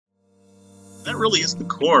that really is the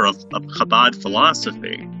core of Chabad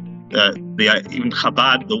philosophy. Even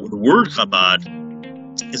Chabad, the word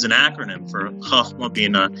Chabad is an acronym for Chachma,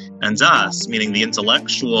 Bina, and Das, meaning the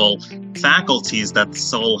intellectual faculties that the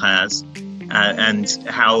soul has, and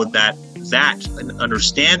how that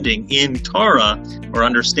understanding in Torah or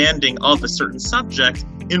understanding of a certain subject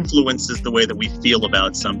influences the way that we feel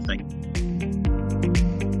about something.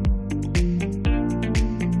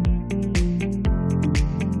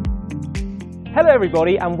 Hello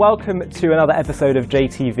everybody and welcome to another episode of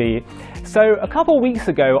JTV. So a couple of weeks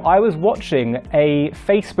ago I was watching a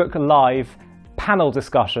Facebook Live panel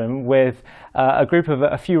discussion with a group of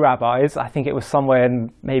a few rabbis. I think it was somewhere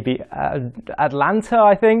in maybe Atlanta,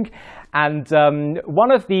 I think. And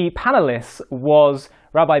one of the panelists was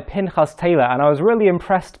Rabbi Pinchas Taylor, and I was really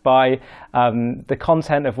impressed by the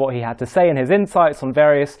content of what he had to say and his insights on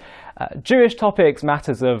various Jewish topics,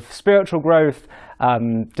 matters of spiritual growth,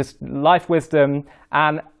 just life wisdom,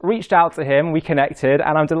 and reached out to him. We connected,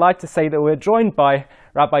 and I'm delighted to say that we're joined by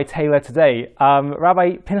Rabbi Taylor today.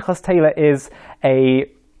 Rabbi Pinchas Taylor is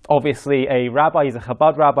obviously a rabbi. He's a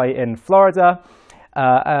Chabad rabbi in Florida,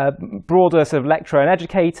 a broader sort of lecturer and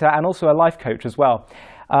educator, and also a life coach as well.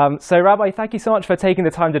 So Rabbi, thank you so much for taking the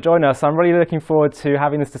time to join us. I'm really looking forward to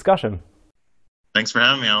having this discussion. Thanks for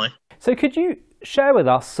having me, Ali. So could you share with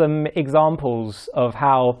us some examples of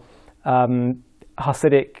how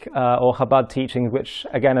Hasidic or Chabad teachings, which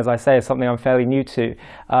again, as I say, is something I'm fairly new to,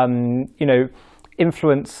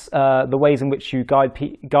 influence the ways in which you guide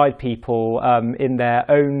people in their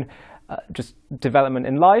own just development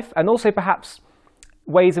in life, and also perhaps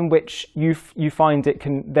ways in which you find it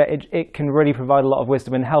can really provide a lot of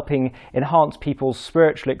wisdom in helping enhance people's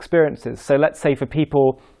spiritual experiences. So let's say for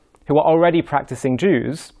people who are already practicing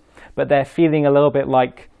Jews, but they're feeling a little bit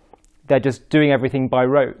like they're just doing everything by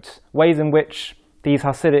rote, ways in which these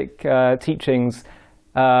Hasidic teachings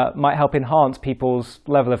might help enhance people's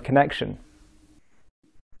level of connection.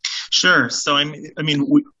 Sure. So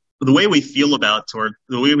the way we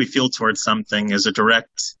feel towards something is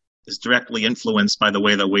directly influenced by the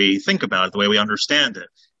way that we think about it, the way we understand it.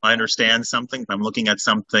 If I understand something, if I'm looking at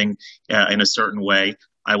something in a certain way,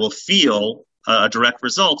 I will feel a direct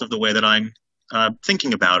result of the way that I'm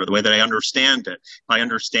thinking about it, the way that I understand it. If I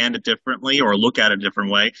understand it differently or look at it a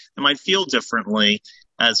different way, I might feel differently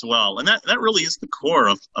as well. And that really is the core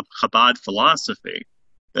of Chabad philosophy.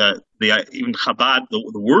 Even Chabad,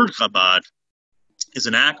 the word Chabad is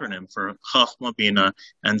an acronym for Chachma, Bina,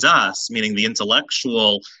 and Das, meaning the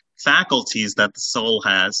intellectual faculties that the soul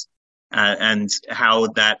has, and how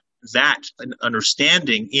that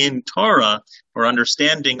understanding in Torah or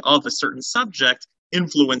understanding of a certain subject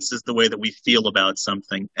influences the way that we feel about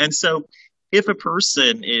something. And so if a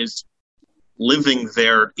person is living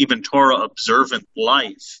their even Torah observant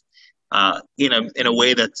life in a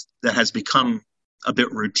way that has become a bit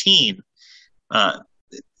routine,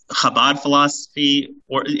 Chabad philosophy,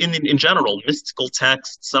 or in general, mystical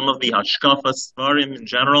texts, some of the Hashkafa Svarim in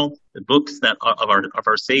general, the books that of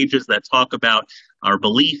our sages that talk about our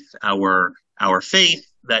belief, our faith,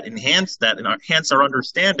 that enhance our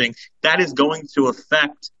understanding, that is going to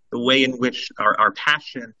affect the way in which our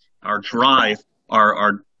passion, our drive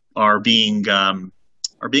are being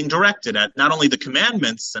directed at not only the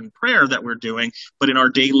commandments and prayer that we're doing, but in our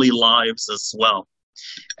daily lives as well.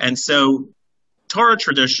 And so Torah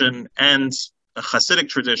tradition and the Hasidic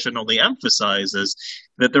tradition only emphasizes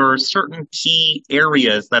that there are certain key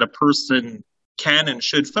areas that a person can and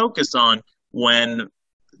should focus on when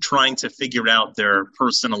trying to figure out their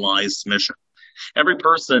personalized mission. Every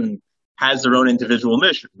person has their own individual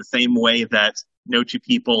mission, the same way that no two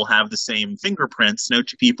people have the same fingerprints, no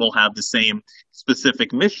two people have the same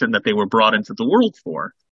specific mission that they were brought into the world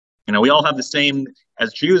for. We all have the same,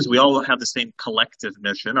 as Jews, we all have the same collective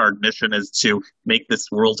mission. Our mission is to make this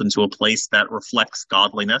world into a place that reflects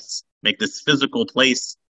godliness, make this physical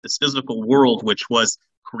place, this physical world, which was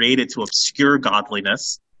created to obscure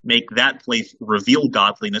godliness, make that place reveal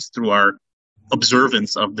godliness through our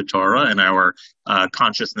observance of the Torah and our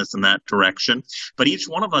consciousness in that direction. But each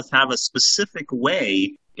one of us have a specific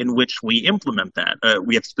way in which we implement that.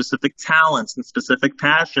 We have specific talents and specific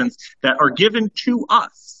passions that are given to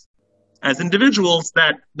us as individuals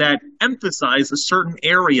that emphasize a certain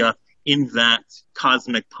area in that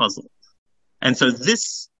cosmic puzzle. And so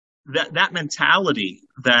that mentality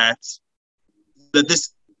that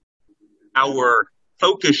our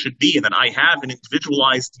focus should be, and that I have an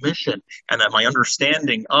individualized mission, and that my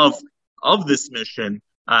understanding of this mission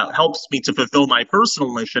helps me to fulfill my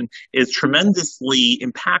personal mission, is tremendously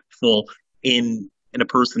impactful in a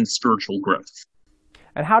person's spiritual growth.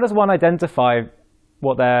 And how does one identify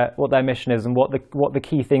what their mission is and what the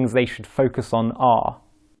key things they should focus on are?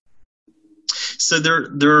 So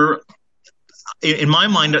there, in my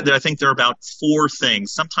mind, I think there are about four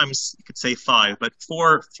things. Sometimes you could say five, but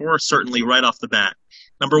four certainly right off the bat.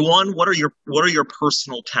 Number one, what are your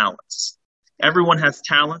personal talents? Everyone has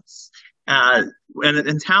talents,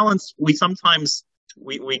 and talents we sometimes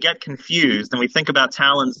we get confused, and we think about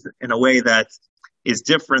talents in a way that is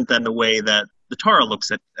different than the way that the Torah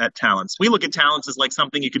looks at talents. We look at talents as like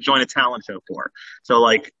something you could join a talent show for. So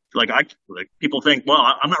like people think, well,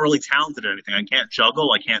 I'm not really talented at anything. I can't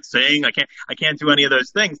juggle. I can't sing. I can't do any of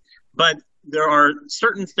those things. But there are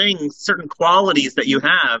certain things, certain qualities that you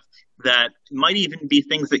have that might even be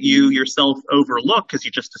things that you yourself overlook because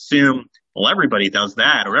you just assume, well, everybody does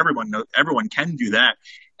that, or everyone can do that.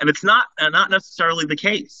 And it's not necessarily the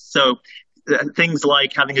case. So things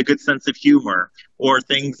like having a good sense of humor, or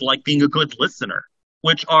things like being a good listener,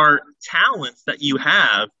 which are talents that you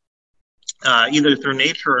have either through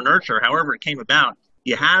nature or nurture, however it came about.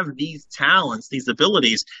 You have these talents, these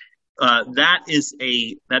abilities. That is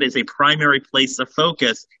a primary place of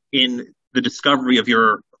focus in the discovery of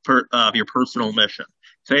your personal mission.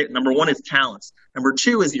 So number one is talents. Number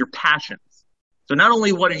two is your passions. So not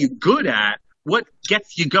only what are you good at, what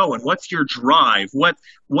gets you going? What's your drive? What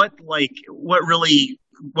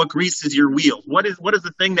greases your wheels? What is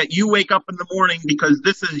the thing that you wake up in the morning because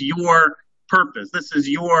this is your purpose? This is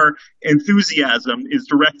your enthusiasm is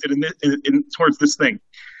directed in towards this thing.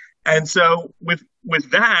 And so with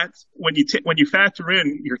that, when you factor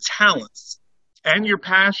in your talents and your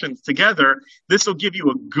passions together, this will give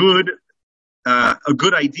you a good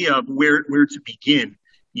idea of where to begin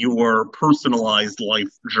your personalized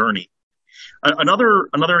life journey. Another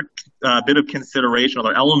bit of consideration,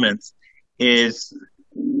 other elements, is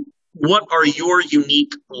what are your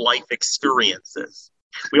unique life experiences?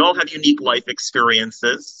 We all have unique life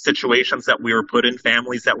experiences, situations that we were put in,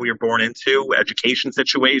 families that we were born into, education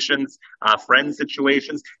situations, friend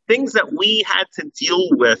situations, things that we had to deal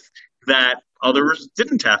with that others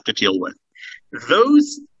didn't have to deal with.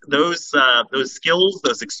 Those skills,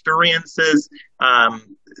 those experiences,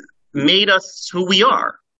 made us who we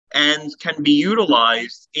are, and can be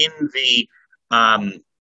utilized in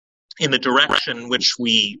the direction in which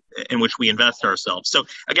we invest ourselves. So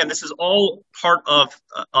again, this is all part of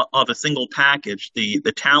a single package.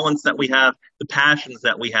 The talents that we have, the passions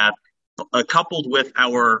that we have, coupled with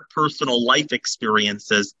our personal life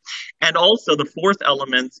experiences, and also the fourth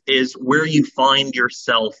element is where you find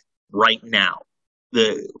yourself right now.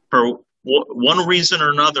 For one reason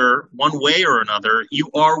or another, one way or another,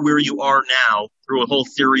 you are where you are now through a whole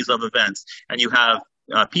series of events. And you have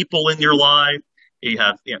people in your life, you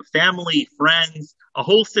have family, friends, a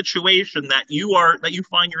whole situation that you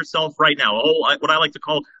find yourself right now, what I like to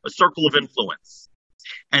call a circle of influence.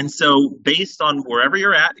 And so based on wherever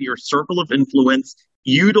you're at, your circle of influence,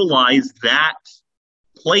 utilize that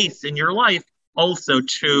place in your life also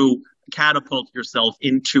to catapult yourself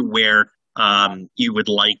into where you would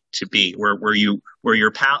like to be, where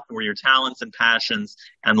your talents and passions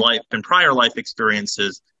and prior life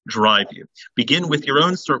experiences drive you. Begin with your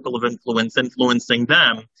own circle of influence, influencing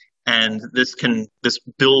them, and this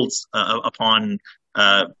builds upon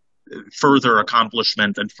further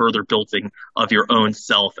accomplishment and further building of your own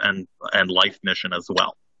self and life mission as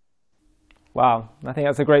well. Wow, I think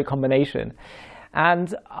that's a great combination.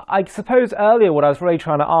 And I suppose earlier what I was really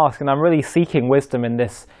trying to ask, and I'm really seeking wisdom in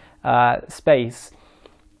this space.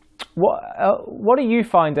 What do you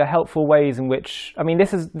find are helpful ways in which, I mean,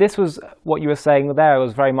 this was what you were saying there,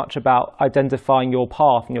 was very much about identifying your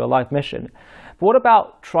path and your life mission. But what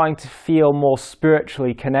about trying to feel more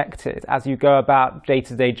spiritually connected as you go about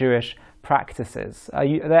day-to-day Jewish practices? Are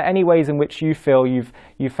there any ways in which you feel you've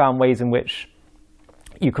found ways in which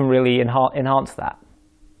you can really enhance that?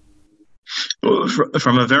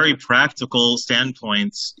 From a very practical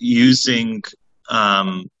standpoint, using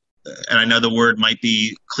and I know the word might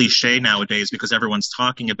be cliche nowadays because everyone's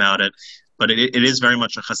talking about it, but it is very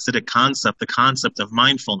much a Hasidic concept, the concept of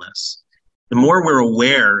mindfulness. The more we're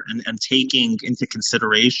aware and taking into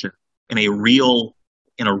consideration in a real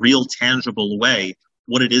tangible way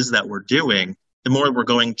what it is that we're doing, the more we're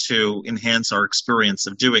going to enhance our experience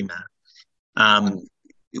of doing that.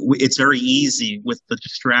 It's very easy with the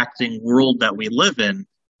distracting world that we live in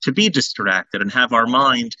to be distracted and have our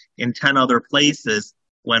mind in 10 other places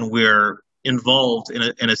when we're involved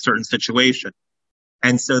in a certain situation.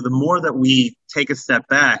 And so the more that we take a step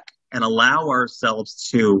back and allow ourselves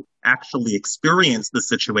to actually experience the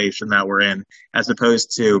situation that we're in, as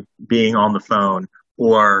opposed to being on the phone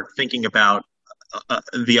or thinking about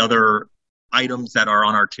the other items that are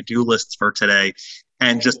on our to-do lists for today,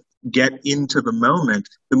 and just get into the moment,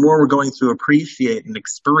 the more we're going to appreciate and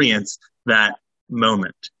experience that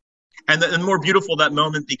moment. And the more beautiful that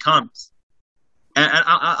moment becomes. And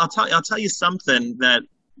I'll tell you something that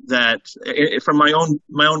from my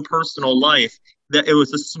own personal life, that it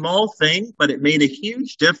was a small thing, but it made a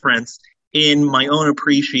huge difference in my own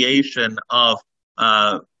appreciation of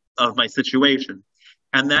my situation.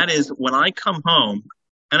 And that is when I come home,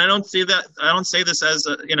 and I don't say this as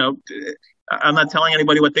I'm not telling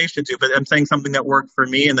anybody what they should do, but I'm saying something that worked for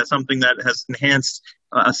me and that's something that has enhanced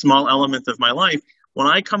a small element of my life. When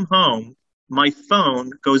I come home, my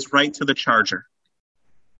phone goes right to the charger.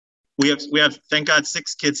 We have, thank God,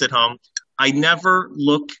 6 kids at home. I never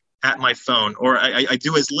look at my phone, or I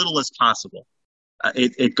do as little as possible.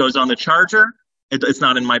 It goes on the charger. It's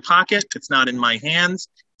not in my pocket. It's not in my hands.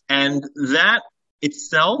 And that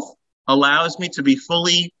itself allows me to be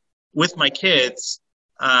fully with my kids.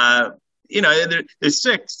 They're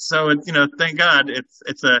 6, so thank God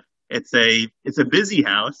it's a busy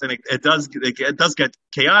house, and it does get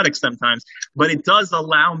chaotic sometimes, but it does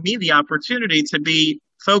allow me the opportunity to be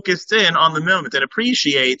focused in on the moment and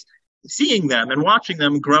appreciate seeing them and watching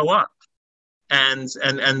them grow up and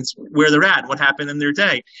where they're at, what happened in their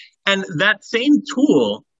day. And that same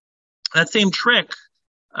tool, that same trick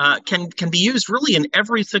can be used really in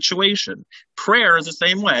every situation. Prayer is the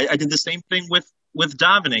same way. I did the same thing with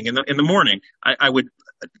davening in the morning. I would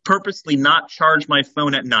purposely not charge my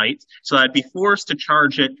phone at night, so I'd be forced to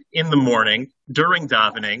charge it in the morning during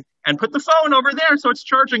davening, and put the phone over there so it's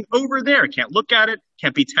charging over there. Can't look at it.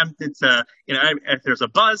 Can't be tempted to, if there's a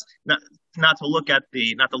buzz, not to look at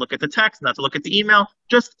the text, not to look at the email.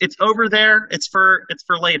 Just it's over there. It's for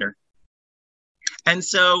later. And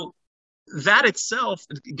so that itself,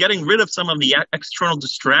 getting rid of some of the external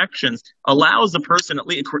distractions, allows the person, at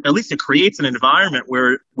least it creates an environment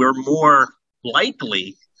where we're more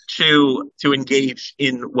likely to engage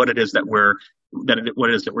in what it is that we're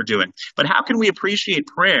doing. But how can we appreciate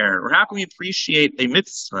prayer, or how can we appreciate a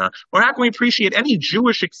mitzvah, or how can we appreciate any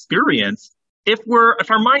Jewish experience if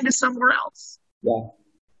our mind is somewhere else? Yeah.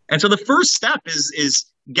 And so the first step is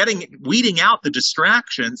weeding out the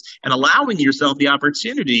distractions and allowing yourself the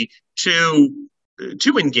opportunity to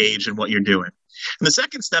engage in what you're doing. And the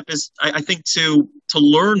second step is, I think, to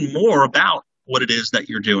learn more about what it is that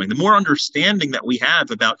you're doing. The more understanding that we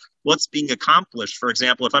have about what's being accomplished. For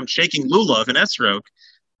example, if I'm shaking lulav in Esrog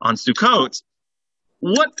on Sukkot,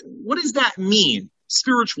 what does that mean,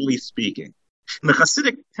 spiritually speaking? And the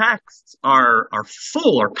Hasidic texts are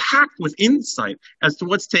packed with insight as to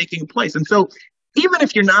what's taking place. And so, even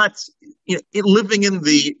if you're not living in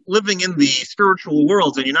the spiritual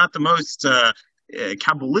world, and you're not the most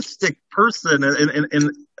Kabbalistic person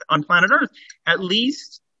on planet Earth, at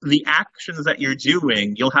least the actions that you're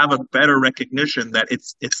doing, you'll have a better recognition that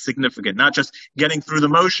it's significant, not just getting through the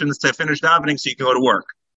motions to finish davening so you can go to work.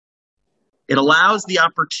 It allows the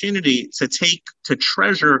opportunity to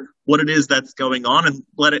treasure what it is that's going on and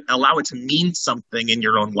allow it to mean something in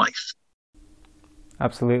your own life.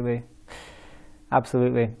 Absolutely.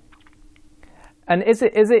 And is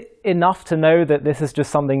it enough to know that this is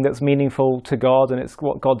just something that's meaningful to God and it's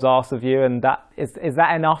what God's asked of you, and that is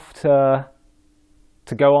that enough to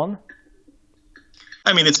go on?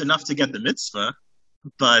 I mean, it's enough to get the mitzvah,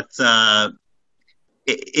 but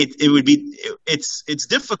it's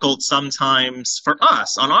difficult sometimes for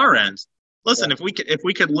us on our end. Listen, yeah. if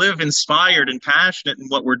we could live inspired and passionate in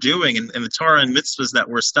what we're doing and the Torah and mitzvahs that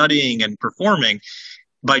we're studying and performing,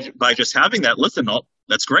 by just having that, listen,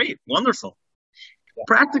 that's great, wonderful. Yeah.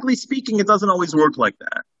 Practically speaking, it doesn't always work like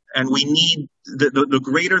that. And we need the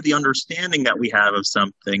greater the understanding that we have of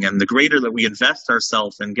something, and the greater that we invest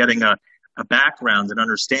ourselves in getting a background and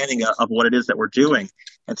understanding of what it is that we're doing,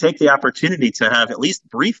 and take the opportunity to have at least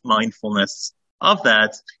brief mindfulness of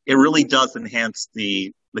that, it really does enhance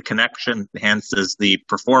the connection, enhances the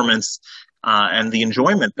performance, and the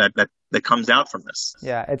enjoyment that comes out from this.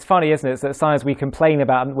 Yeah, it's funny, isn't it? That sometimes we complain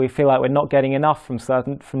about and we feel like we're not getting enough from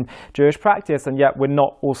Jewish practice, and yet we're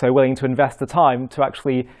not also willing to invest the time to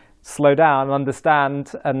actually slow down and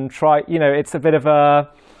understand and try. It's a bit of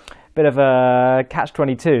a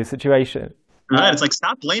catch-22 situation. Right. It's like,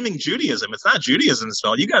 stop blaming Judaism. It's not Judaism's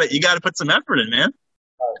fault. You got to put some effort in, man.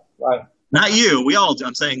 Right. Not you. We all do.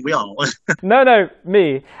 I'm saying we all. No,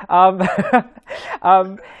 me.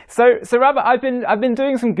 So Rabbi, I've been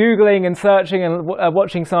doing some Googling and searching and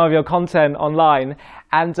watching some of your content online,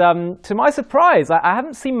 and to my surprise, I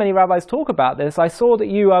haven't seen many rabbis talk about this. I saw that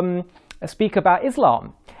you speak about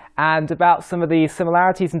Islam and about some of the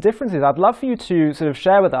similarities and differences. I'd love for you to sort of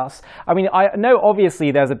share with us. I mean, I know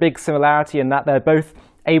obviously there's a big similarity in that they're both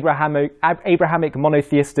Abrahamic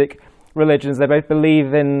monotheistic religions. They both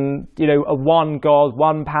believe in, a one God,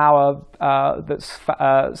 one power that's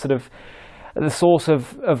sort of the source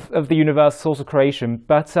of the universe, source of creation.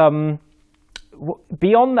 But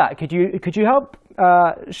beyond that, could you help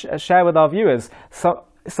share with our viewers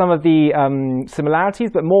some of the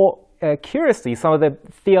similarities, but more curiously, some of the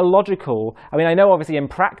theological? I mean, I know obviously in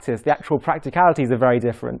practice, the actual practicalities are very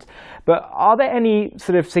different, but are there any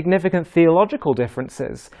sort of significant theological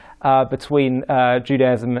differences between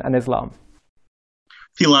Judaism and Islam?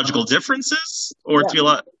 Theological differences, or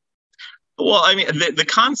Well, I mean, the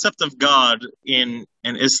concept of God in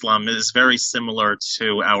Islam is very similar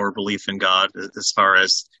to our belief in God, as far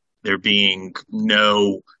as there being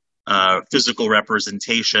no physical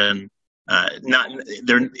representation. Not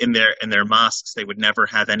they're in their mosques. They would never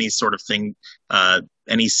have any sort of thing,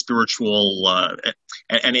 any spiritual,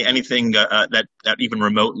 anything that even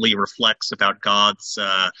remotely reflects about God's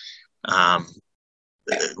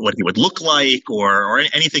what he would look like, or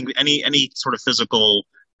anything, any sort of physical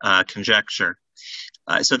conjecture.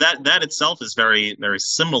 So that itself is very, very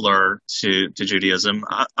similar to Judaism.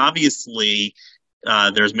 Obviously,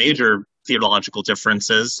 there's major theological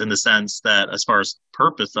differences in the sense that, as far as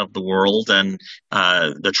purpose of the world and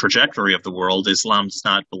the trajectory of the world, Islam does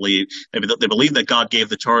not believe. They believe that God gave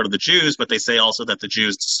the Torah to the Jews, but they say also that the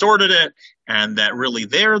Jews distorted it, and that really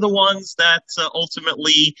they're the ones that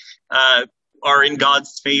ultimately are in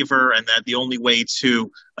God's favor, and that the only way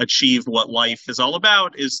to achieve what life is all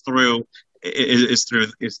about is through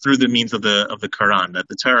the means of the Quran. That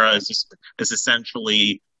the Torah is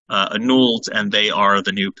essentially annulled, and they are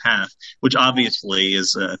the new path, which obviously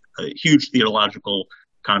is a huge theological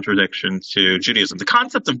contradiction to Judaism. The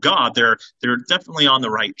concept of God, they're definitely on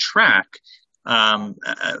the right track,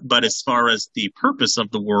 but as far as the purpose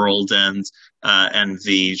of the world and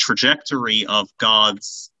the trajectory of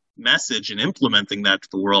God's message and implementing that to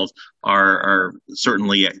the world are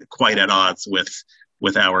certainly quite at odds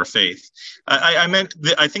with our faith. I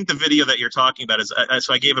think the video that you're talking about is,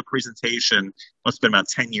 so I gave a presentation, must have been about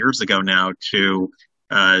 10 years ago now, to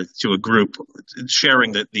a group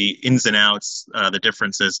sharing the ins and outs, the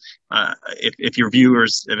differences. If your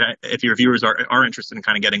viewers are interested in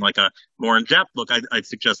kind of getting like a more in-depth look, I'd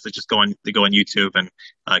suggest to just go on YouTube and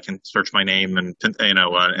can search my name and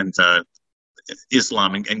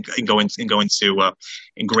Islam and go into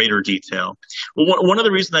in greater detail. Well, one of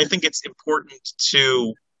the reasons I think it's important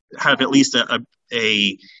to have at least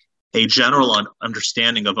a general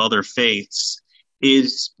understanding of other faiths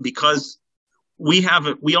is because we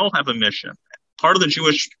all have a mission. Part of the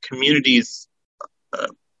Jewish community's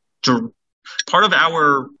part of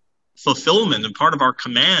our fulfillment and part of our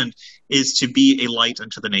command is to be a light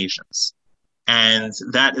unto the nations. And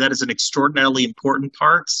that is an extraordinarily important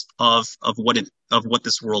part of what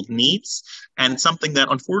this world needs, and something that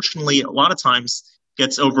unfortunately a lot of times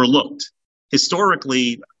gets overlooked.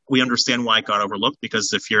 Historically, we understand why it got overlooked,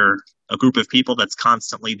 because if you're a group of people that's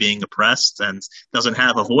constantly being oppressed and doesn't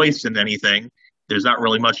have a voice in anything, there's not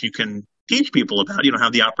really much you can teach people about. You don't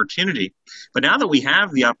have the opportunity. But now that we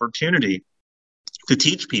have the opportunity to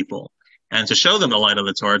teach people and to show them the light of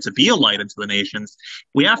the Torah, to be a light unto the nations,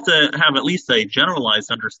 we have to have at least a generalized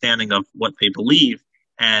understanding of what they believe.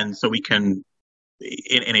 And so we can,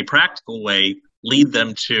 in a practical way, lead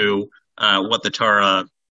them to what the Torah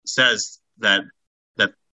says that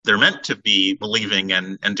they're meant to be believing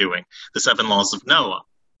and doing, the 7 laws of Noah.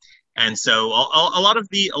 And so a lot,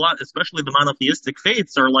 especially the monotheistic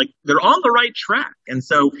faiths, they're on the right track. And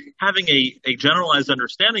so having a generalized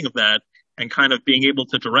understanding of that, and kind of being able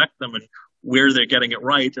to direct them and where they're getting it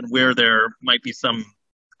right, and where there might be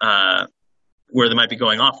where they might be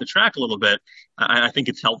going off the track a little bit, I think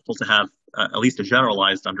it's helpful to have at least a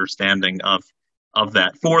generalized understanding of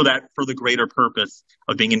that for the greater purpose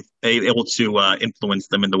of being able to influence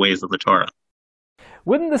them in the ways of the Torah.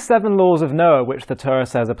 Wouldn't the 7 laws of Noah, which the Torah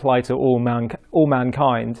says apply to all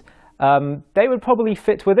mankind, they would probably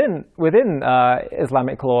fit within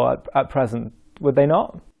Islamic law at present, would they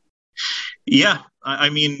not? Yeah, I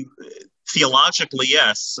mean, theologically,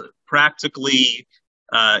 yes. Practically,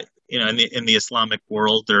 in the Islamic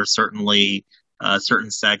world, there are certainly certain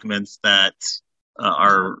segments that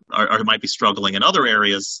might be struggling in other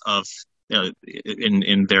areas of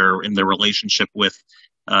in their relationship with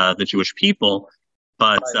the Jewish people.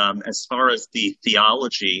 But as far as the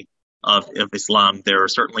theology of Islam, they're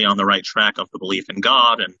certainly on the right track of the belief in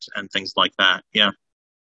God and things like that. Yeah.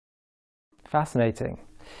 Fascinating.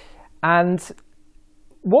 And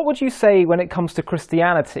what would you say when it comes to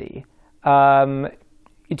Christianity?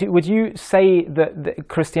 Would you say that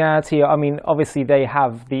Christianity, I mean, obviously they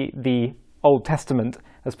have the Old Testament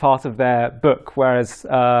as part of their book, whereas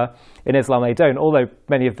in Islam they don't, although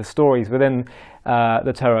many of the stories within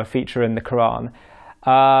the Torah feature in the Quran.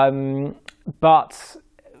 But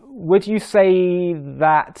would you say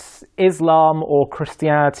that Islam or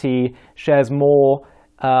Christianity shares more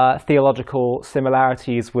theological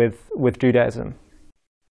similarities with Judaism?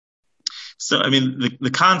 So, I mean,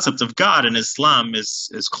 the concept of God in Islam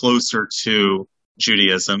is closer to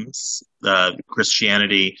Judaism's.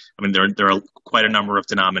 Christianity, I mean, there are quite a number of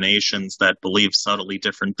denominations that believe subtly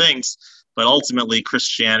different things, but ultimately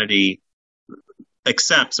Christianity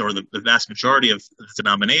accepts, or the vast majority of the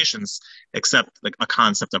denominations accept a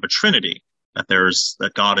concept of a Trinity,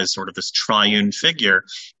 that God is sort of this triune figure,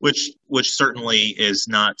 which certainly is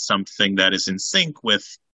not something that is in sync with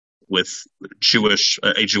a Jewish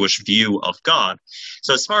view of God.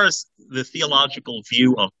 So as far as the theological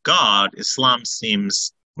view of God, Islam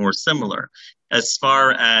seems more similar. As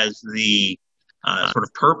far as the sort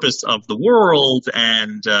of purpose of the world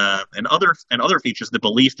and other features, the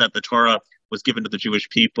belief that the Torah was given to the Jewish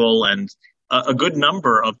people, and a good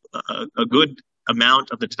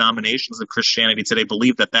amount of the denominations of Christianity today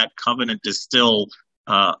believe that covenant is still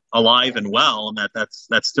alive and well, and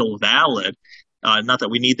that's still valid. Not that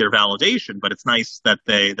we need their validation, but it's nice that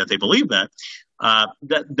they believe that.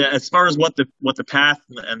 That as far as what the path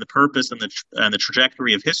and the purpose and the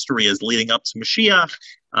trajectory of history is leading up to Mashiach,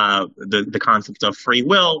 the concept of free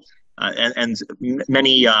will, and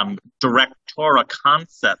many direct Torah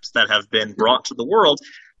concepts that have been brought to the world,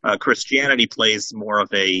 Christianity plays more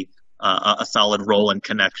of a solid role and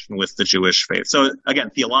connection with the Jewish faith. So again,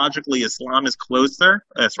 theologically, Islam is closer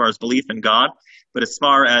as far as belief in God, but as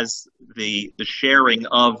far as the sharing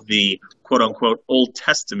of the quote unquote Old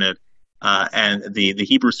Testament and the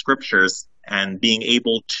Hebrew scriptures, and being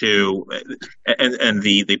able to and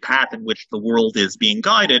the path in which the world is being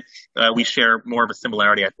guided, we share more of a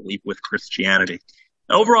similarity, I believe, with Christianity.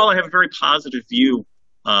 Overall, I have a very positive view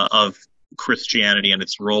of Christianity and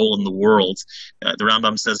its role in the world. The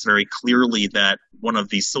Rambam says very clearly that one of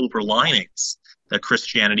the silver linings that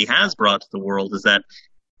Christianity has brought to the world is that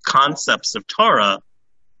concepts of Torah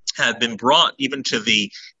have been brought even to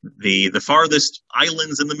the farthest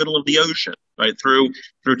islands in the middle of the ocean, right? Through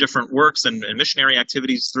different works and missionary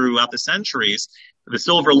activities throughout the centuries. The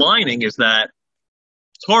silver lining is that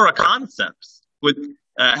Torah concepts would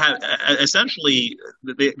have essentially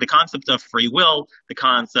the concept of free will, the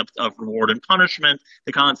concept of reward and punishment,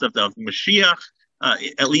 the concept of Mashiach,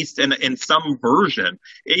 at least in some version,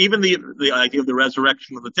 even the idea of the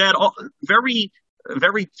resurrection of the dead, all very,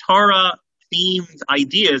 very Torah themed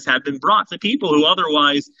ideas have been brought to people who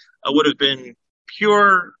otherwise would have been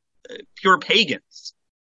pure pagans.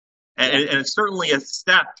 And it's certainly a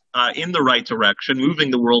step in the right direction,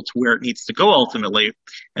 moving the world to where it needs to go ultimately.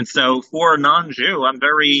 And so for a non-Jew, I'm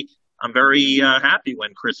very happy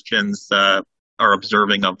when Christians are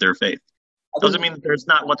observing of their faith. Doesn't mean that there's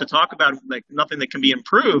not what to talk about, like nothing that can be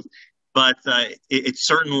improved, but it's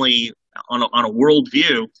certainly on a world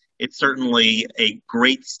view, it's certainly a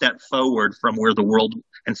great step forward from where the world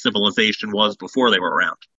and civilization was before they were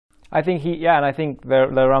around. I think and I think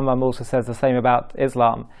the Rambam also says the same about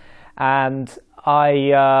Islam. And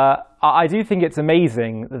I do think it's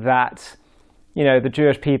amazing that, you know, the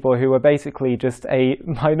Jewish people, who were basically just a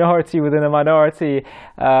minority within a minority,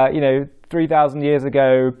 3,000 years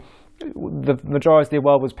ago, the majority of the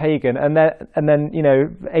world was pagan, and then you know,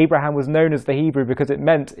 Abraham was known as the Hebrew because it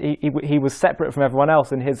meant he was separate from everyone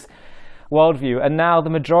else in his worldview, and now the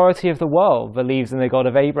majority of the world believes in the God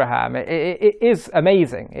of Abraham. It is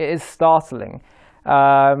amazing. It is startling.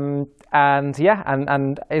 And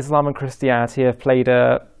Islam and Christianity have played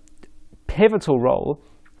a pivotal role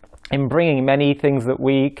in bringing many things that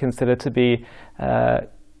we consider to be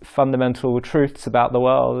fundamental truths about the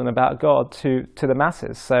world and about God to the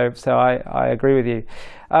masses. So I agree with you.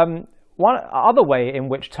 One other way in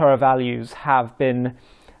which Torah values have been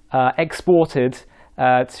exported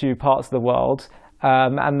to parts of the world,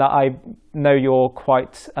 and that I know you're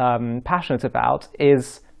quite passionate about,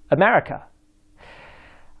 is America.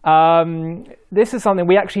 This is something,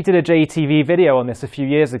 we actually did a JTV video on this a few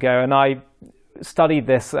years ago, and I studied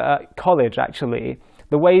this at college actually,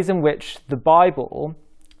 the ways in which the Bible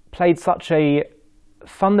played such a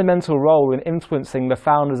fundamental role in influencing the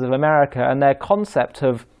founders of America and their concept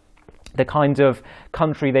of the kind of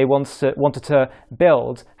country they wanted to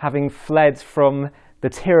build, having fled from the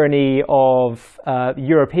tyranny of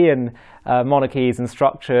European monarchies and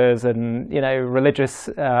structures, and, you know, religious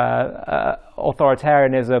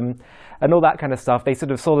authoritarianism and all that kind of stuff. They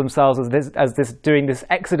sort of saw themselves as this doing this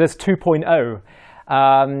Exodus 2.0.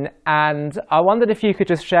 And I wondered if you could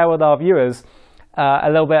just share with our viewers a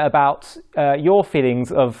little bit about your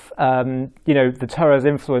feelings of, the Torah's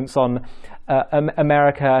influence on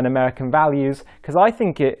America and American values, because I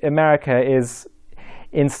think America is,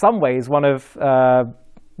 in some ways, one of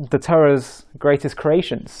the Torah's greatest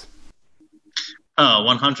creations. Oh,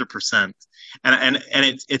 100%. And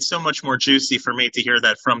it's so much more juicy for me to hear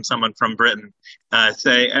that from someone from Britain.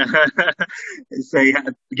 Say,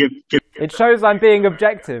 give. It shows I'm being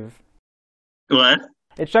objective. What?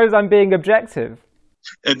 It shows I'm being objective.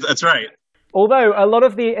 That's right. Although a lot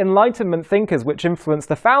of the Enlightenment thinkers which influenced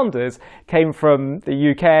the founders came from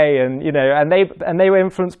the UK, and they were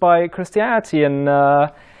influenced by Christianity and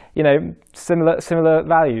similar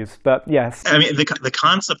values. But yes, I mean the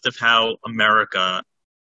concept of how America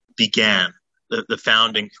began, the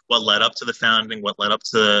founding, what led up to the founding, what led up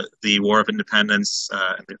to the War of Independence,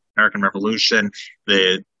 the American Revolution,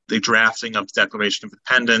 the drafting of the Declaration of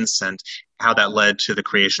Independence, and how that led to the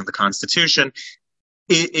creation of the Constitution,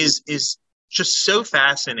 is just so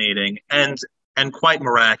fascinating and quite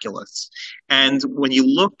miraculous. And when you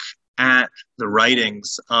look at the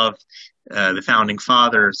writings of the founding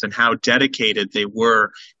fathers and how dedicated they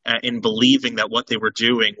were in believing that what they were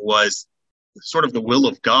doing was sort of the will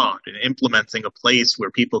of God, and implementing a place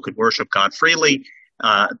where people could worship God freely,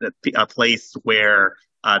 a place where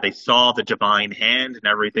they saw the divine hand in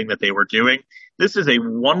everything that they were doing. This is a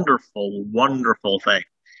wonderful, wonderful thing.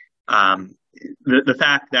 The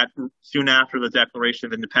fact that soon after the Declaration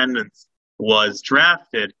of Independence was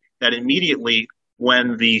drafted, that immediately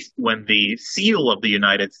when the seal of the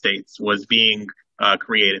United States was being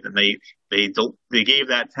created, and they gave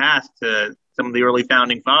that task to some of the early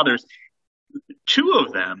founding fathers, two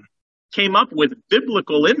of them came up with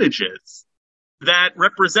biblical images that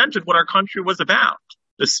represented what our country was about: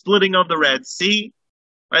 the splitting of the Red Sea,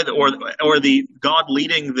 right? Or the God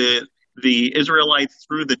leading the Israelites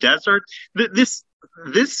through the desert.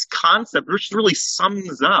 This concept, which really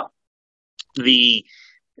sums up the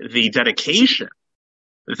dedication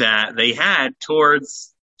that they had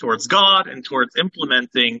towards God and towards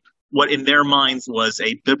implementing what in their minds was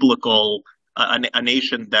a biblical a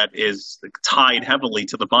nation that is tied heavily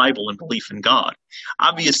to the Bible and belief in God.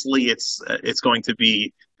 Obviously, it's going to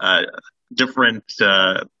be different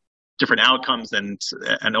outcomes and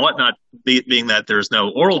whatnot, being that there's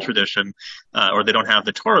no oral tradition, or they don't have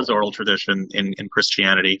the Torah's oral tradition in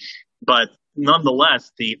Christianity. But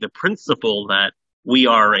nonetheless, the principle that we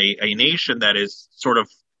are a nation that is sort of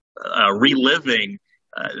reliving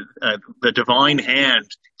the divine hand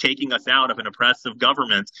taking us out of an oppressive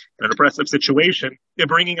government and an oppressive situation and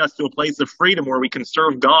bringing us to a place of freedom where we can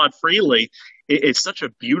serve God freely. It's such a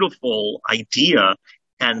beautiful idea.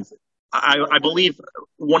 And I believe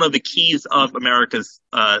one of the keys of America's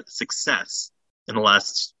success in the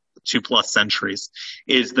last 2+ centuries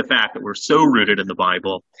is the fact that we're so rooted in the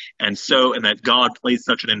Bible and that God plays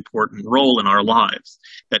such an important role in our lives,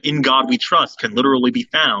 that in God we trust can literally be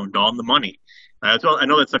found on the money. Well, I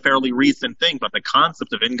know that's a fairly recent thing, but the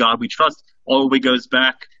concept of in God we trust all the way goes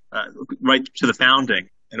back right to the founding.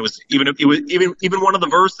 And it was even one of the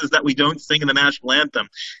verses that we don't sing in the national anthem,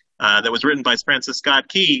 that was written by Francis Scott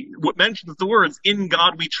Key, what mentions the words "in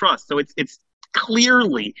God we trust." So it's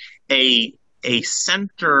clearly a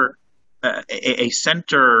center.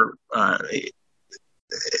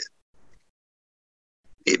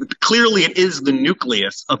 Clearly, it is the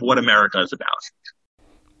nucleus of what America is about.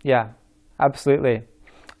 Yeah, absolutely.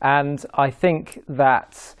 And I think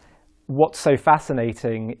that what's so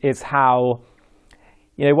fascinating is how,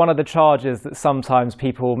 one of the charges that sometimes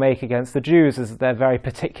people make against the Jews is that they're very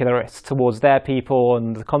particularist towards their people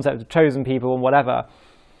and the concept of chosen people and whatever.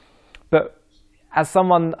 But as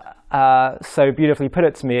someone so beautifully put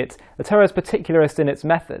it to me, the Torah is particularist in its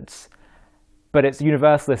methods, but it's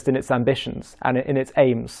universalist in its ambitions and in its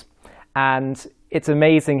aims. And it's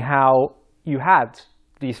amazing how you had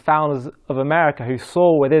these founders of America who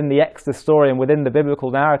saw within the Exodus story and within the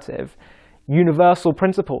biblical narrative universal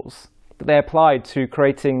principles that they applied to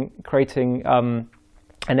creating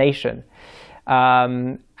a nation.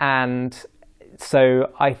 And so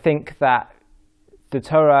I think that the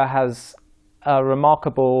Torah has a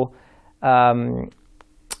remarkable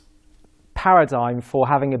paradigm for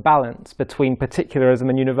having a balance between particularism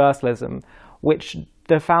and universalism, which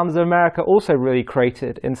the founders of America also really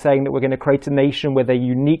created in saying that we're going to create a nation with a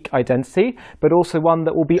unique identity, but also one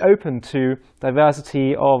that will be open to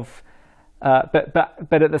diversity of,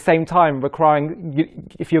 but at the same time requiring,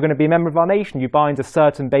 if you're going to be a member of our nation, you bind to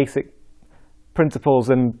certain basic principles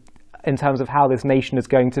and in terms of how this nation is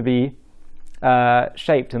going to be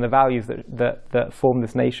shaped and the values that form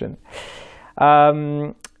this nation.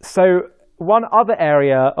 So one other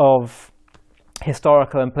area of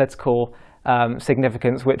historical and political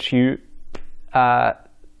significance, which you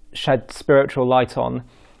shed spiritual light on,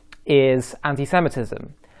 is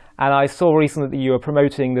anti-Semitism. And I saw recently that you were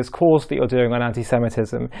promoting this course that you're doing on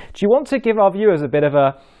anti-Semitism. Do you want to give our viewers a bit of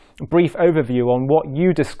a brief overview on what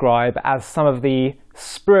you describe as some of the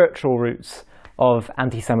spiritual roots of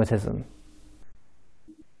anti-Semitism?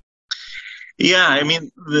 Yeah, I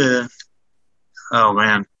mean,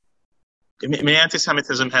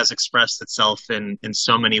 anti-Semitism has expressed itself in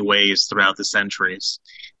so many ways throughout the centuries.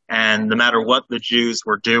 And no matter what the Jews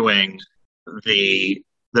were doing,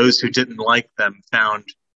 those who didn't like them found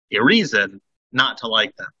a reason not to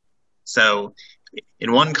like them. So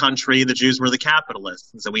in one country, the Jews were the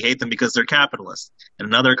capitalists, and so we hate them because they're capitalists. In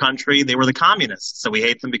another country, they were the communists, so we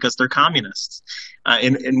hate them because they're communists.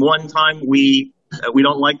 In one time, we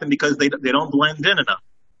don't like them because they don't blend in enough.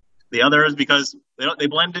 The other is because they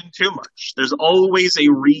blend in too much. There's always a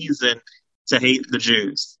reason to hate the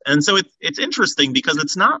Jews. And so it's interesting because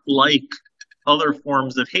it's not like other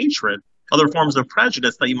forms of hatred, other forms of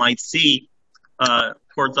prejudice that you might see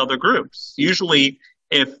towards other groups. Usually,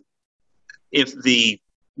 if the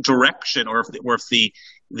direction or if the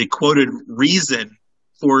quoted reason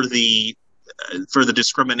for the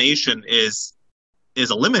discrimination is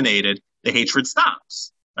eliminated, the hatred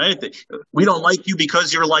stops. Right? We don't like you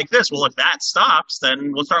because you're like this. Well, if that stops,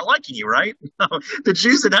 then we'll start liking you, right? The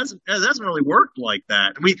Jews, it hasn't really worked like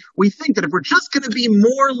that. We think that if we're just going to be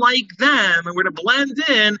more like them and we're going to blend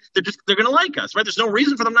in, they're going to like us, right? There's no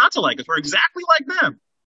reason for them not to like us. We're exactly like them.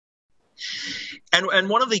 And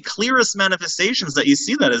one of the clearest manifestations that you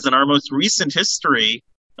see that is in our most recent history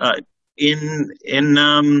in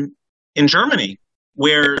Germany,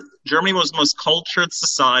 where Germany was the most cultured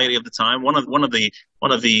society of the time.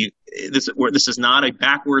 This is not a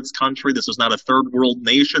backwards country. This was not a third world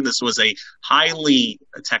nation. This was a highly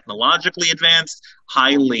technologically advanced,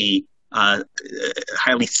 highly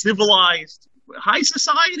civilized, high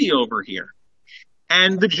society over here.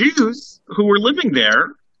 And the Jews who were living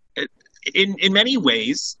there, in many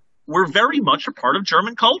ways, were very much a part of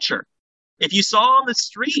German culture. If you saw on the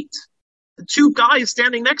street two guys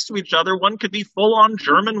standing next to each other, one could be full-on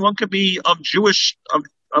German, one could be of Jewish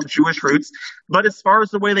roots, but as far as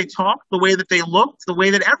the way they talked, the way that they looked, the way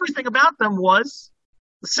that everything about them was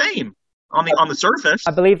the same on the surface.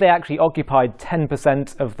 I believe they actually occupied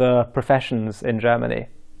 10% of the professions in Germany.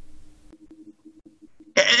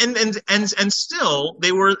 And still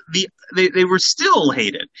they were still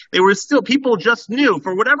hated. They were still, people just knew,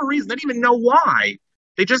 for whatever reason, they didn't even know why,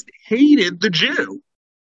 they just hated the Jew.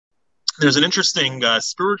 There's an interesting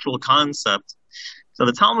spiritual concept. So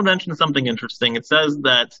the Talmud mentions something interesting. It says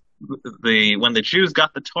that when the Jews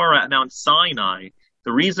got the Torah at Mount Sinai,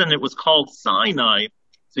 the reason it was called Sinai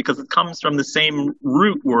is because it comes from the same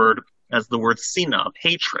root word as the word sina, of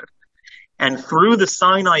hatred. And through the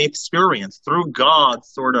Sinai experience, through God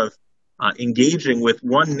sort of engaging with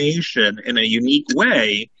one nation in a unique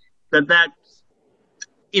way, that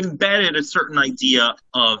embedded a certain idea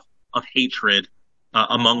of hatred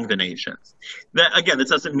among the nations. That, again, this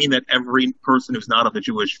doesn't mean that every person who's not of the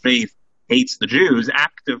Jewish faith hates the Jews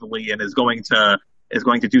actively and is going to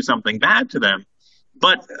do something bad to them.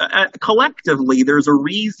 But collectively, there's a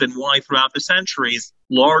reason why throughout the centuries,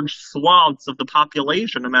 large swaths of the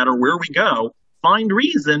population, no matter where we go, find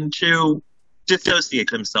reason to dissociate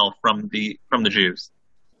themselves from the Jews.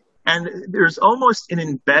 And there's almost an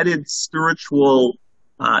embedded spiritual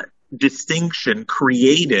distinction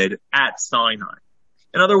created at Sinai.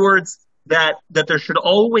 In other words, that there should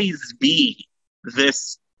always be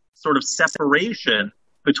this sort of separation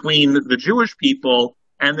between the Jewish people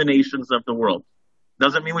and the nations of the world.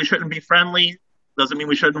 Doesn't mean we shouldn't be friendly, doesn't mean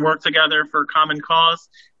we shouldn't work together for a common cause,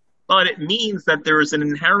 but it means that there is an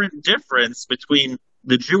inherent difference between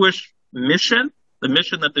the Jewish mission, the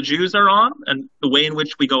mission that the Jews are on, and the way in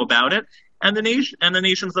which we go about it, and the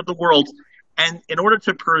nations of the world. And in order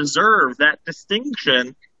to preserve that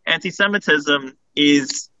distinction, anti-Semitism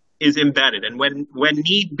is embedded, and when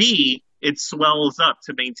need be, it swells up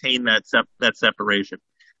to maintain that separation.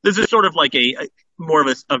 This is sort of like more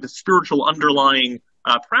of a spiritual underlying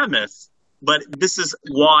premise, but this is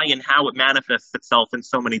why and how it manifests itself in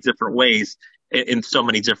so many different ways, in so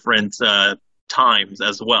many different times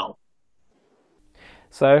as well.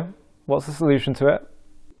 So, what's the solution to it?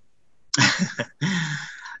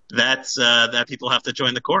 That people have to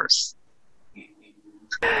join the course.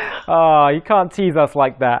 Oh, you can't tease us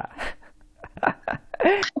like that.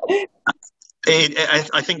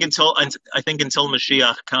 I think until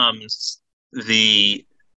Mashiach comes, we're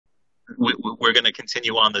going to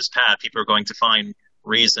continue on this path. People are going to find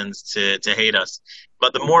reasons to hate us.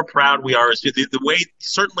 But the more proud we are, is the way,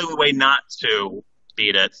 certainly the way not to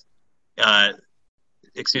beat it.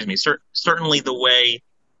 Certainly the way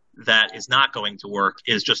that is not going to work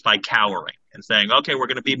is just by cowering and saying, okay, we're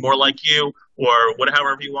going to be more like you, or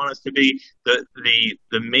however you want us to be.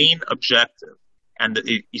 The main objective, and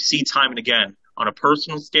you see time and again, on a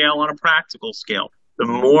personal scale, on a practical scale, the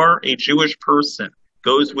more a Jewish person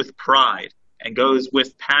goes with pride and goes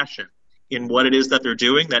with passion in what it is that they're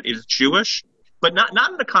doing that is Jewish, but not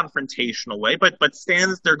in a confrontational way, but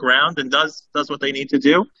stands their ground and does what they need to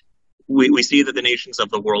do, we see that the nations of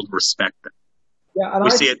the world respect them. Yeah, and we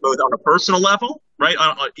see it both on a personal level, right,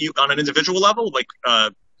 on an individual level, like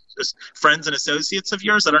friends and associates of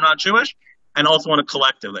yours that are not Jewish, and also on a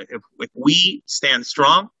collective. If we stand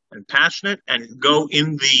strong and passionate and go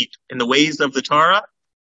in the ways of the Torah,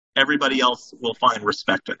 everybody else will find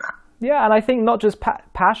respect in that. Yeah, and I think not just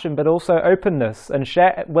passion, but also openness and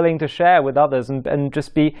willing to share with others, and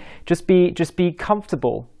just be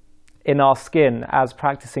comfortable in our skin as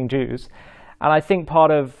practicing Jews. And I think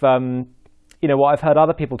part of what I've heard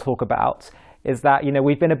other people talk about is that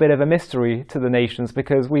we've been a bit of a mystery to the nations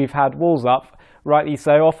because we've had walls up, rightly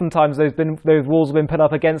so. Oftentimes those walls have been put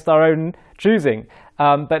up against our own choosing.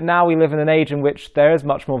 But now we live in an age in which there is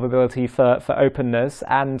much more ability for openness,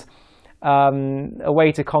 and a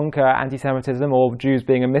way to conquer anti-Semitism or Jews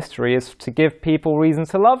being a mystery is to give people reason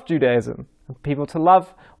to love Judaism, people to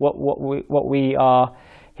love what we are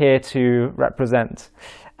here to represent.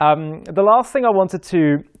 The last thing I wanted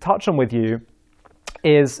to touch on with you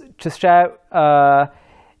is to share,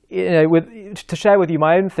 with you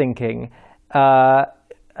my own thinking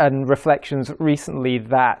and reflections recently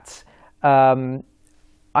that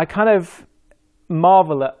I kind of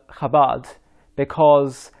marvel at Chabad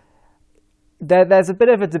because there's a bit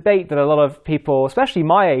of a debate that a lot of people, especially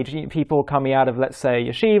my age, people coming out of, let's say,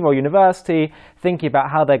 yeshiva or university, thinking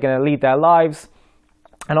about how they're going to lead their lives.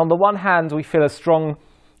 And on the one hand, we feel a strong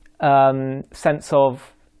sense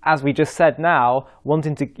of, as we just said now,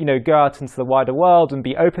 wanting to go out into the wider world and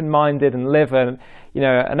be open-minded and live an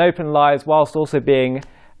open lives whilst also being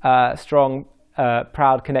strong,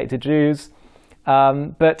 proud, connected Jews.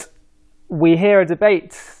 But we hear a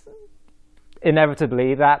debate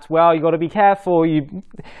inevitably that, well, you've got to be careful, you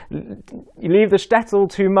leave the shtetl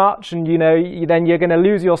too much and then you're going to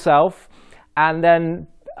lose yourself. And then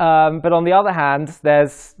but on the other hand,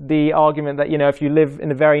 there's the argument that if you live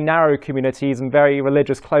in a very narrow communities and very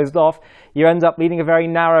religious, closed off, you end up leading a very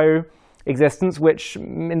narrow existence, which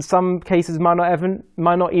in some cases might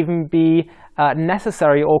not even be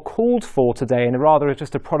necessary or called for today, and rather is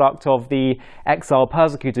just a product of the exiled,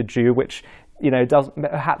 persecuted Jew, which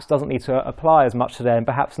perhaps doesn't need to apply as much today, and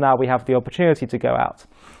perhaps now we have the opportunity to go out.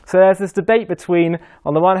 So there's this debate between,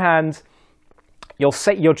 on the one hand,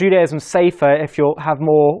 your Judaism's safer if you have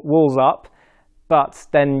more walls up, but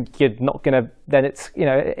then you're not going to. Then it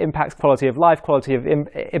impacts quality of life, quality of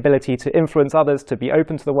ability to influence others, to be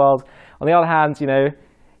open to the world. On the other hand,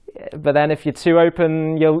 but then if you're too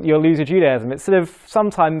open, you'll lose your Judaism. It sort of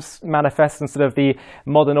sometimes manifests in sort of the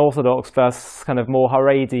modern Orthodox versus kind of more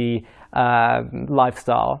Haredi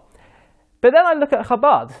lifestyle. But then I look at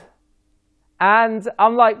Chabad, and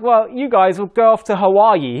I'm like, well, you guys will go off to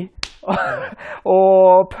Hawaii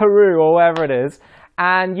or Peru or wherever it is,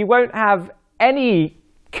 and you won't have any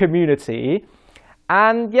community,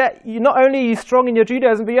 and yet not only are you strong in your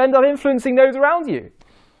Judaism, but you end up influencing those around you.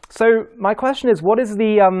 So my question is, what is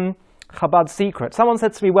the Chabad secret? Someone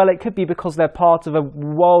said to me, well, it could be because they're part of a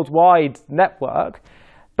worldwide network,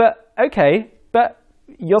 but okay, but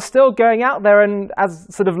you're still going out there and as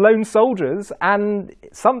sort of lone soldiers, and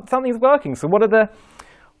something's working. So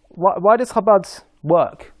why does Chabad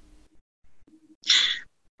work?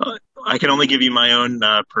 I can only give you my own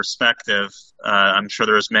perspective. I'm sure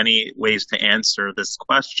there's many ways to answer this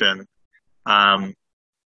question. The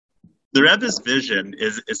Rebbe's vision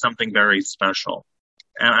is something very special.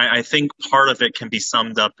 And I think part of it can be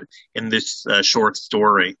summed up in this short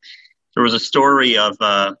story. There was a story of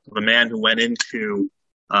a man who went into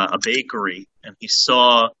a bakery, and he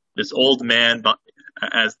saw this old man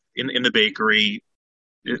as in the bakery.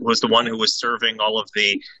 It was the one who was serving all of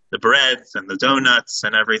the breads and the donuts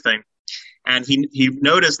and everything. And he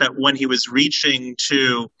noticed that when he was reaching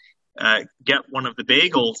to get one of the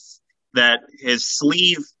bagels, that his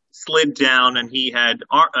sleeve slid down and he had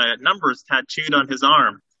numbers tattooed on his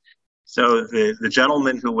arm. So the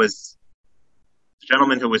gentleman who was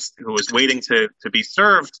waiting to be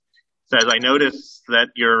served says, "I noticed that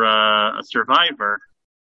you're a survivor.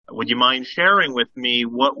 Would you mind sharing with me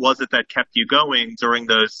what was it that kept you going during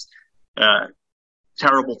those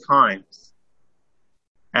terrible times?"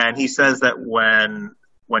 And he says that when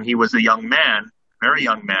he was a young man, very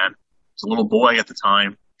young man, he was a little boy at the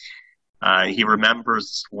time, he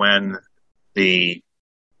remembers when the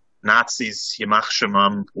Nazis, Yamach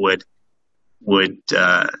Shemam,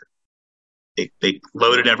 they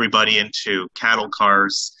loaded everybody into cattle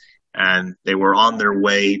cars, and they were on their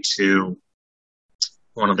way to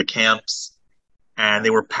one of the camps, and they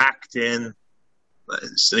were packed in,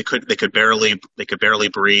 so they could barely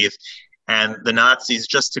breathe. And the Nazis,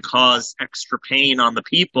 just to cause extra pain on the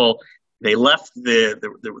people, they left the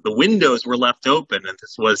windows were left open, and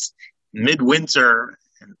this was midwinter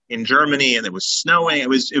in Germany, and it was snowing. It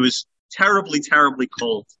was terribly, terribly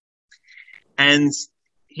cold. And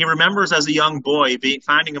he remembers as a young boy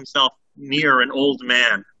finding himself near an old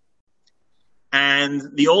man. And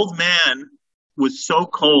the old man was so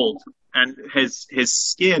cold, and his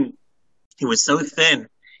skin, he was so thin.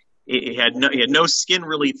 He had no skin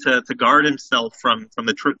really to guard himself from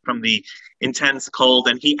the intense cold.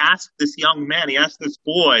 And he asked this young man, he asked this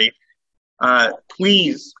boy,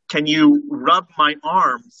 please, can you rub my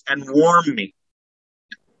arms and warm me?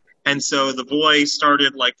 And so the boy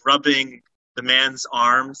started rubbing the man's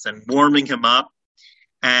arms and warming him up.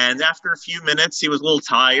 And after a few minutes, he was a little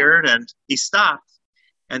tired and he stopped.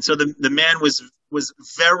 And so the man was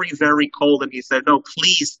very, very cold. And he said, no,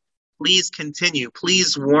 please continue.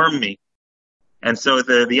 Please warm me. And so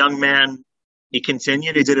the young man, he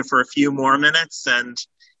continued. He did it for a few more minutes and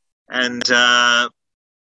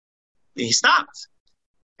he stopped.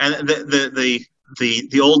 And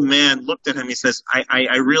the old man looked at him. He says,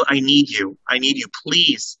 I need you. I need you.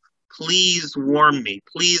 Please warm me.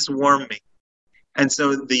 Please warm me. And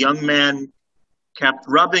so the young man kept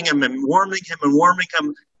rubbing him and warming him and warming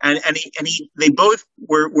him. And they both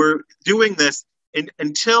were doing this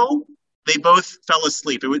until they both fell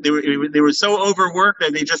asleep. They were so overworked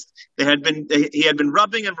that he had been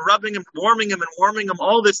rubbing him, warming him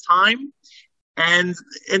all this time. And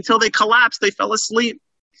until they collapsed, they fell asleep.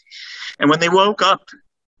 And when they woke up,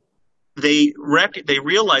 they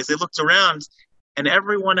realized, they looked around, and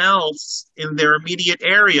everyone else in their immediate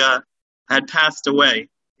area had passed away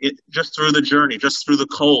just through the journey, just through the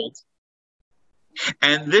cold.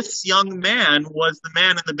 And this young man was the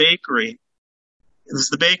man in the bakery. It was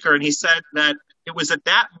the baker, and he said that it was at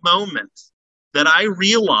that moment that I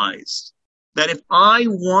realized that if I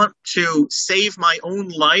want to save my own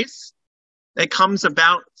life, it comes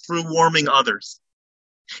about through warming others.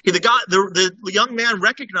 The young man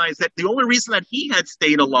recognized that the only reason that he had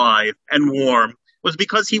stayed alive and warm was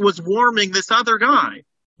because he was warming this other guy.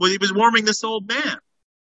 He was warming this old man.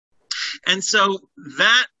 And so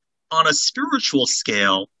that, on a spiritual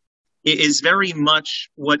scale, is very much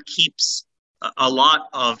what keeps a lot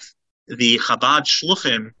of the Chabad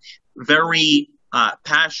Shluchim very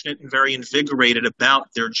passionate and very invigorated about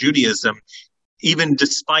their Judaism, even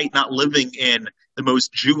despite not living in the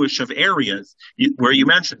most Jewish of areas, where you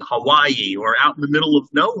mentioned Hawaii, or out in the middle of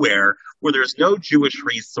nowhere, where there's no Jewish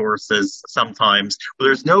resources sometimes, where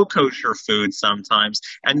there's no kosher food sometimes,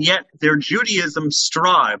 and yet their Judaism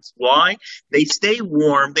strives. Why? They stay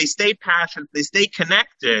warm, they stay passionate, they stay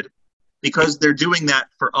connected, because they're doing that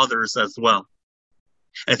for others as well.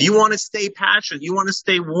 And if you want to stay passionate, you want to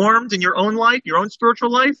stay warmed in your own life, your own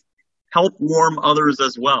spiritual life, help warm others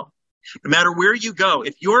as well. No matter where you go,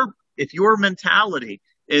 if your mentality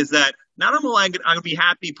is that not only am I going to be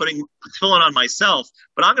happy putting tefillin on myself,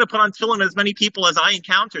 but I'm going to put on tefillin as many people as I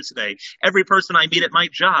encounter today. Every person I meet at my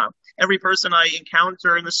job, every person I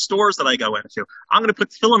encounter in the stores that I go into, I'm going to put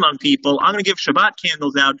tefillin on people. I'm going to give Shabbat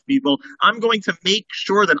candles out to people. I'm going to make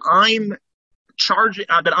sure that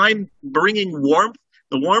I'm bringing warmth,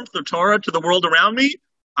 the warmth of Torah, to the world around me.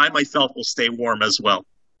 I myself will stay warm as well.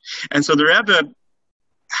 And so the Rebbe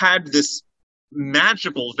had this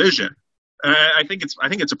magical vision. I think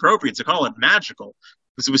it's appropriate to call it magical,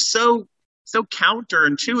 because it was so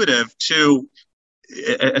counterintuitive to,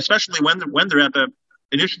 especially when the Rebbe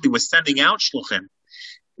initially was sending out shluchim.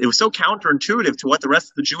 It was so counterintuitive to what the rest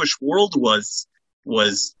of the Jewish world was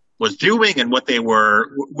doing, and what they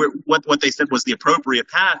said was the appropriate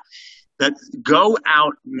path. That go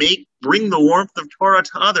out, bring the warmth of Torah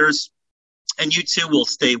to others, and you too will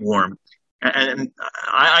stay warm. And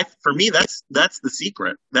for me, that's the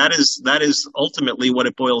secret. That is ultimately what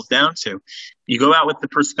it boils down to. You go out with the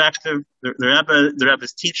perspective. The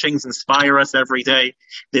Rebbe's teachings inspire us every day.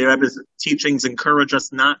 The Rebbe's teachings encourage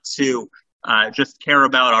us not to just care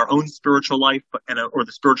about our own spiritual life, or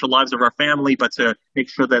the spiritual lives of our family, but to make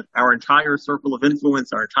sure that our entire circle of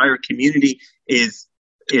influence, our entire community, is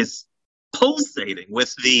pulsating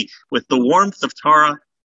with the warmth of Torah.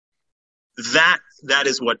 That that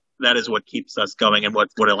is what keeps us going and what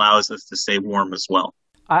allows us to stay warm as well.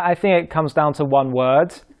 I think it comes down to one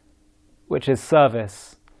word, which is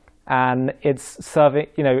service. And it's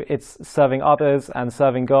serving others and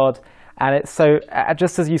serving God. And it's so,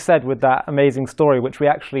 just as you said with that amazing story, which we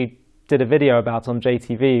actually did a video about on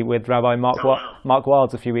JTV with Rabbi Mark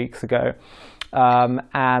Wilds a few weeks ago.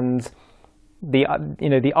 And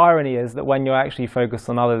the irony is that when you're actually focused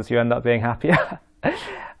on others, you end up being happier.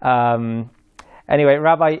 Anyway,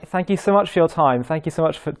 Rabbi, thank you so much for your time. Thank you so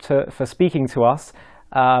much for speaking to us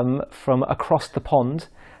from across the pond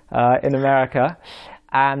in America.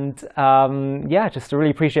 And just to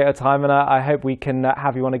really appreciate your time, and I hope we can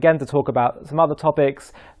have you on again to talk about some other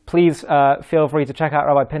topics. Please feel free to check out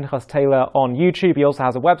Rabbi Pinchas Taylor on YouTube. He also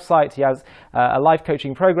has a website. He has a life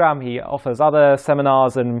coaching program. He offers other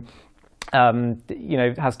seminars and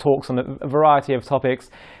has talks on a variety of topics.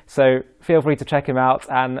 So feel free to check him out.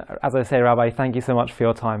 And as I say, Rabbi, thank you so much for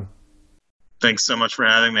your time. Thanks so much for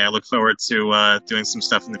having me. I look forward to doing some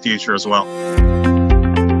stuff in the future as well.